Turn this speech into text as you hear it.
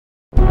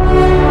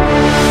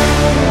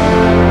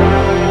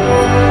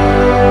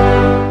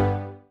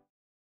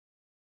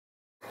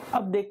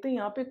अब देखते हैं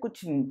यहाँ पे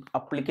कुछ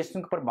एप्लीकेशन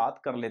के ऊपर बात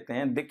कर लेते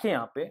हैं। देखिए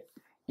यहाँ पे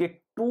ये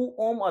 2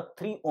 ओम और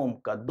 3 ओम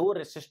का दो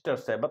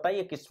रेसिस्टर्स है,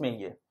 बताइए किसमें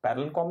ये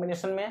पैरेलल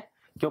कॉम्बिनेशन में है,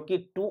 क्योंकि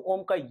 2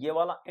 ओम का ये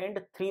वाला एंड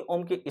 3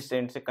 ओम के इस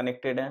एंड से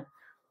कनेक्टेड है,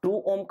 2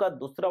 ओम का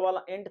दूसरा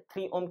वाला एंड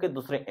 3 ओम के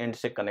दूसरे एंड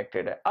से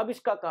कनेक्टेड है। अब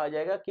इसका कहा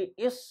जाएगा कि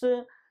इस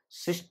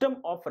सिस्टम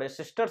ऑफ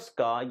रेसिस्टर्स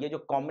का, ये जो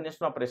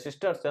कॉम्बिनेशन ऑफ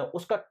रेसिस्टर्स है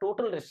उसका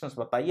टोटल रेजिस्टेंस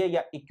बताइए,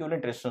 या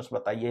इक्विवेलेंट रेजिस्टेंस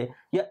बताइए,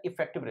 या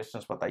इफेक्टिव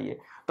रेजिस्टेंस बताइए।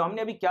 तो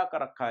हमने अभी क्या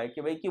कर रखा है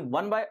कि भाई कि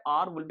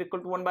 1/R will be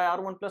equal to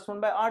 1/R1 plus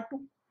 1/R2।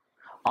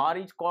 R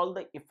is called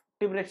the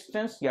effective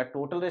resistance या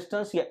टोटल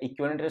रेजिस्टेंस या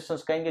इक्विवेलेंट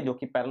रेजिस्टेंस कहेंगे, जो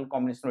कि पैरेलल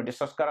कॉम्बिनेशन में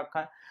डिस्कस कर रखा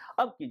है।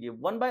 अब कीजिए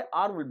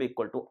 1/R will be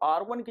equal to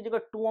R1 की जगह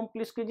 2 ओम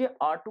प्लेस कीजिए,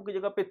 R2 की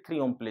जगह पे 3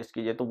 ओम प्लेस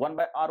कीजिए, तो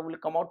 1/R will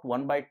come out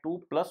 1/2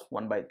 plus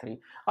 1/3।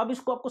 अब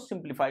इसको आपको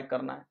सिंप्लीफाई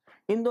करना है,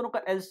 इन दोनों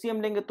का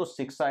एलसीएम लेंगे तो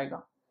 6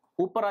 आएगा,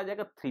 ऊपर आ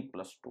जाएगा 3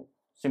 प्लस 2,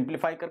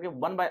 सिंप्लीफाई करके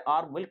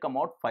 1/R will come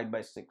out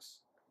 5/6,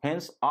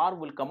 hence R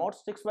will come out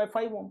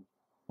 6/5 ओम।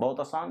 बहुत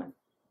आसान है।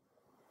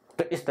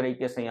 तो इस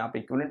तरीके से यहाँ पे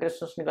इक्विवेलेंट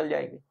रेजिस्टेंस निकल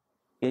जाएगी।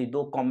 ये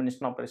दो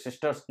कॉम्बिनेशन ऑफ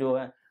रेसिस्टर्स जो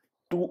है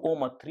 2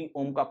 ओम और 3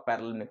 ओम का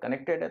पैरेलल में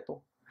कनेक्टेड है।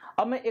 तो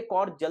अब मैं एक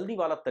और जल्दी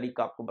वाला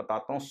तरीका आपको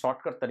बताता हूं,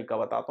 शॉर्टकट तरीका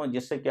बताता हूं,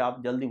 जिससे कि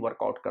आप जल्दी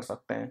वर्कआउट कर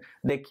सकते हैं।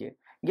 देखिए,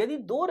 यदि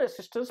दो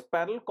रेसिस्टर्स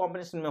पैरेलल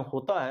कॉम्बिनेशन में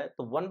होता है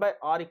तो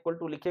 1/R इक्वल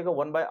टू लिखिएगा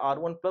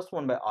 1/R1 प्लस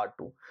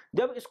 1/R2।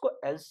 जब इसको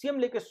एलसीएम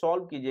लेके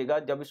सॉल्व कीजिएगा,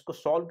 जब इसको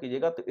सॉल्व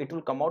कीजिएगा तो it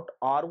will come out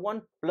R1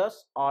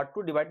 plus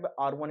R2 divide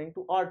by R1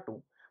 into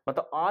R2।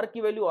 मतलब R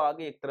की वैल्यू आ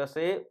गई एक तरह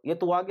से, ये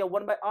तो आ गया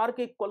 1/R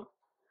के equal,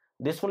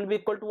 this will be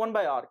equal to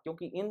 1/R,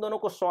 क्योंकि इन दोनों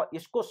को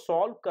इसको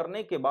सॉल्व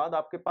करने के बाद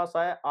आपके पास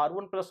आया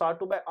R1 plus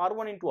R2 bye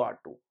R1 into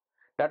R2,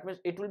 that means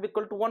it will be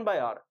equal to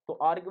 1/R। तो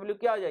R की वैल्यू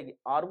क्या आ जाएगी,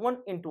 R1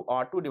 into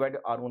R2 divide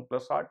R1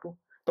 plus R2।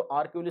 तो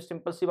R की वैल्यू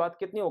सिंपल सी बात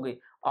कितनी हो गई,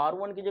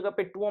 R1 की जगह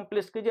पे 2 ओम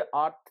प्लेस कीजिए,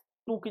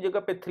 R2 की जगह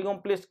पे 3 ओम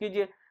प्लेस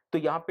कीजिए, तो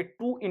यहाँ पे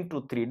 2 into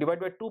 3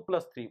 divide by 2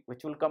 plus 3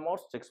 which will come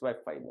out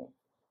 6/5 ओम।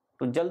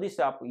 तो जल्दी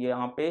से आप ये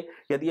यहाँ पे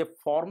यदि ये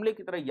फॉर्मूले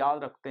की तरह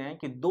याद रखते हैं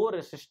कि दो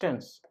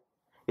रेसिस्टेंस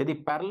यदि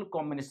पैरेलल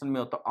कॉम्बिनेशन में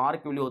हो तो R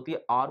की वैल्यू होती है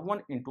R1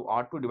 into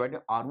R2 divide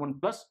R1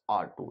 plus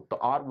R2, तो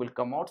R विल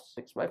कम आउट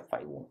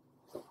 6/5 ओम।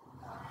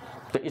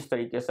 तो इस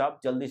तरीके से आप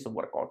जल्दी से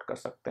वर्कआउट कर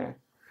सकते हैं।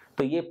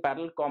 तो ये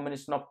parallel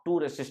combination of to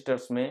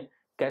resistors में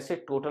कैसे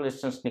टोटल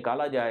रेजिस्टेंस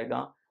निकाला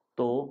जाएगा,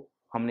 तो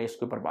हमने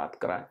इसके ऊपर बात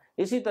करा है।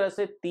 इसी तरह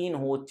से 3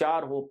 हो,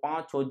 4 हो,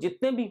 5 हो,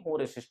 जितने भी हो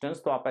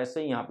रेसिस्टेंस, तो आप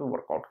ऐसे ही यहाँ पे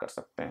वर्कआउट कर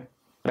सकते हैं,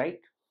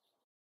 राइट।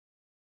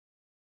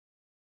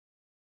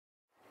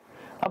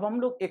 अब हम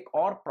लोग एक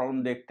और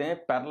प्रॉब्लम देखते हैं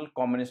पैरेलल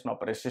कॉम्बिनेशन ऑफ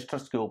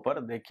रेसिस्टर्स के ऊपर।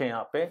 देखिए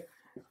यहाँ पे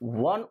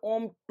 1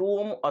 ओम, 2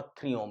 ओम और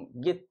 3 ओम,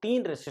 ये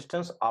तीन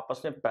रेसिस्टेंस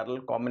आपस में पैरेलल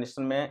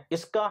कॉम्बिनेशन में है।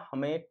 इसका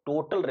हमें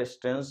टोटल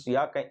रेजिस्टेंस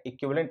या कहीं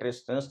इक्विवेलेंट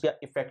रेजिस्टेंस या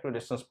इफेक्टिव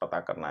रेजिस्टेंस पता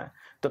करना है।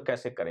 तो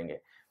कैसे करेंगे,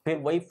 फिर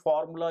वही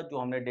फॉर्मूला जो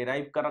हमने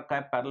डिराइव कर रखा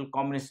है पैरेलल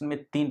कॉम्बिनेशन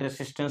में तीन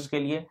रेसिस्टेंस के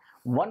लिए,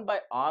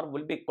 1/R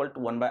will be equal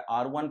to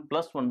 1/R1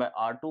 plus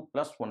 1/R2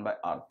 plus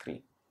 1/R3।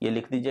 ये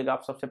लिख दीजिएगा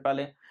आप सबसे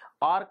पहले।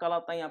 R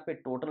कहलाता है यहाँ पे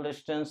टोटल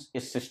रेजिस्टेंस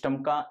इस सिस्टम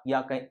का,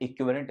 या कहीं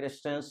इक्विवेलेंट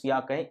रेजिस्टेंस, या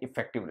कहीं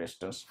इफेक्टिव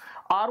रेजिस्टेंस।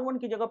 R1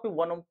 की जगह पे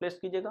 1 ओम प्लेस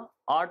कीजिएगा,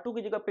 R2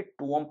 की जगह पे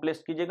 2 ओम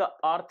प्लेस कीजिएगा,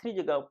 R3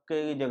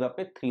 की जगह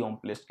पे 3 ओम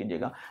प्लेस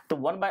कीजिएगा। तो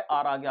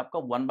 1/R आ गया आपका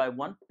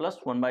 1/1 प्लस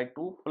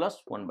 1/2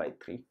 प्लस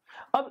 1/3।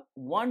 अब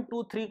 1,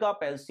 2, 3 का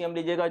आप एलसीएम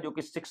लीजिएगा जो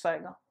कि 6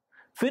 आएगा।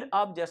 फिर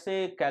आप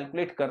जैसे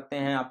कैलकुलेट करते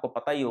हैं, आपको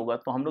पता ही होगा,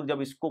 तो हम लोग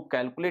जब इसको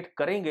कैलकुलेट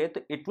करेंगे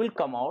तो it will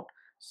come out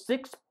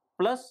 6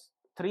 plus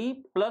 3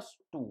 plus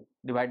 2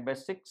 divide by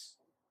 6,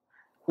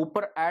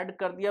 ऊपर ऐड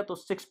कर दिया तो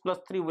 6 प्लस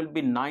 3 विल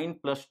बी 9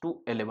 प्लस 2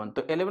 11,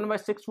 तो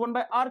 11/6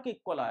 1/R के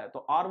इक्वल आया,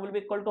 तो R will be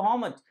equal to how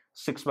much,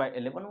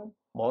 6/11 ओम।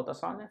 बहुत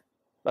आसान है,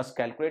 बस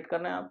कैलकुलेट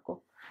करना है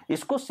आपको।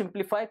 इसको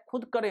सिंप्लीफाई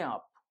खुद करें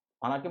आप,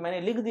 हालांकि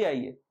मैंने लिख दिया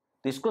ये,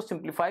 तो इसको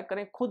सिंप्लीफाई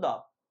करें खुद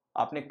आप,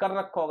 आपने कर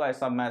रखा होगा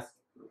ऐसा मैथ्स,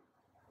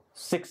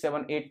 6,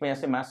 7, 8 में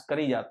ऐसे मैथ्स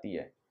करी जाती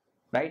है,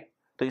 राइट।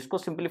 तो इसको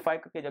सिंप्लीफाई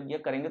करके जब ये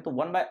करेंगे तो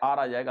 1/R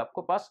आ जाएगा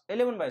आपको पास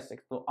 11/6,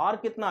 तो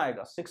R कितना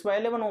आएगा,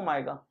 6/11 ओम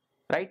आएगा,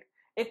 राइट।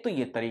 एक तो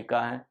ये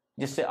तरीका है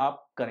जिससे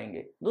आप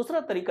करेंगे। दूसरा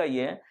तरीका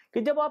ये है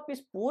कि जब आप इस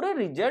पूरे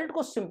रिजल्ट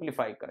को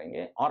सिंप्लीफाई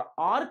करेंगे और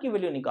R की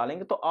वैल्यू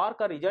निकालेंगे तो R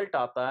का रिजल्ट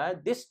आता है,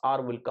 this R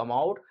will come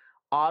out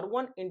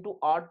R1 into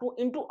R2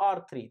 into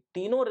R3,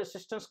 तीनों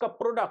रेसिस्टेंस का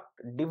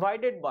product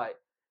divided by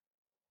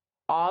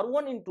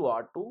R1 into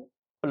R2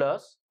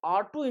 plus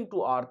R2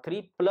 into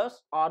R3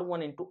 plus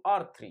R1 into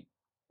R3।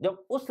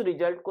 जब उस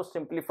रिजल्ट को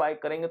सिंप्लीफाई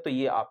करेंगे तो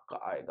ये आपका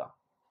आएगा,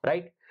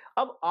 राइट।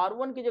 अब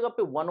R1 की जगह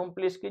पे 1 ओम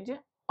प्लेस कीजिए,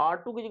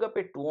 R2 की जगह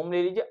पे 2 ओम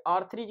ले लीजिए,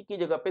 R3 की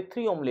जगह पे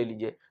 3 ओम ले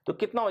लीजिए, तो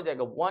कितना हो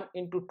जाएगा 1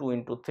 into 2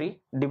 into 3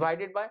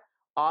 divided by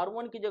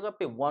R1 की जगह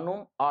पे 1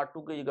 ओम,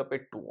 R2 की जगह पे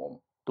 2 ओम,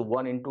 तो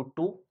 1 इंटू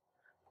 2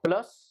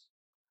 प्लस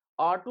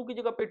R2 की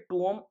जगह पे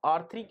 2 ओम,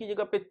 R3 की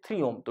जगह पे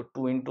 3 ओम, तो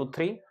 2 इंटू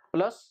 3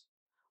 प्लस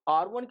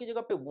R1 की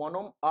जगह पे 1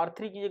 ओम,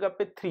 R3 की जगह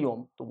पे 3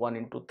 ओम, तो 1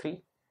 into 3,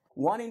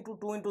 1 into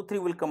 2 into 3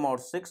 will come out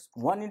 6.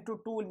 1 into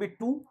 2 will be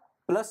 2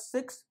 plus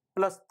 6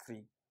 plus 3.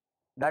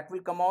 That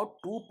will come out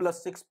 2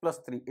 plus 6 plus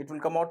 3. It will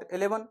come out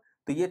 11.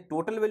 तो ये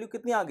टोटल वैल्यू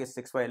कितनी आ गई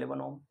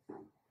 6/11 ओम।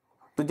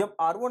 तो जब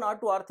R1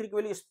 R2 R3 की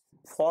वैल्यू इस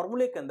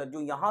फॉर्मूले के अंदर जो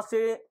यहां से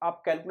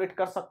आप कैलकुलेट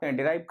कर सकते हैं,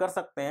 डिराइव कर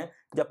सकते हैं,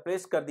 जब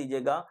प्रेस कर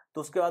दीजिएगा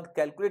तो उसके बाद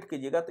कैलकुलेट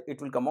कीजिएगा तो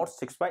इट विल कम आउट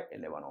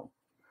 6/11 ओम।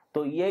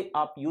 तो ये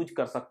आप यूज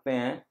कर सकते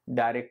हैं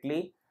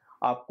डायरेक्टली।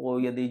 आपको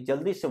यदि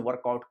जल्दी से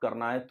वर्कआउट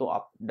करना है तो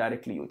आप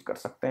डायरेक्टली यूज कर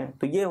सकते हैं।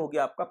 तो ये हो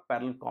गया आपका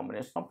parallel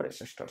combination of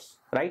resistors,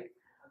 right.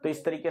 तो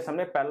इस तरीके से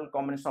हमने पैरेलल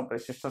कॉम्बिनेशन ऑफ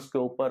रेसिस्टर्स के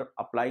ऊपर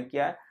अप्लाई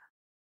किया है।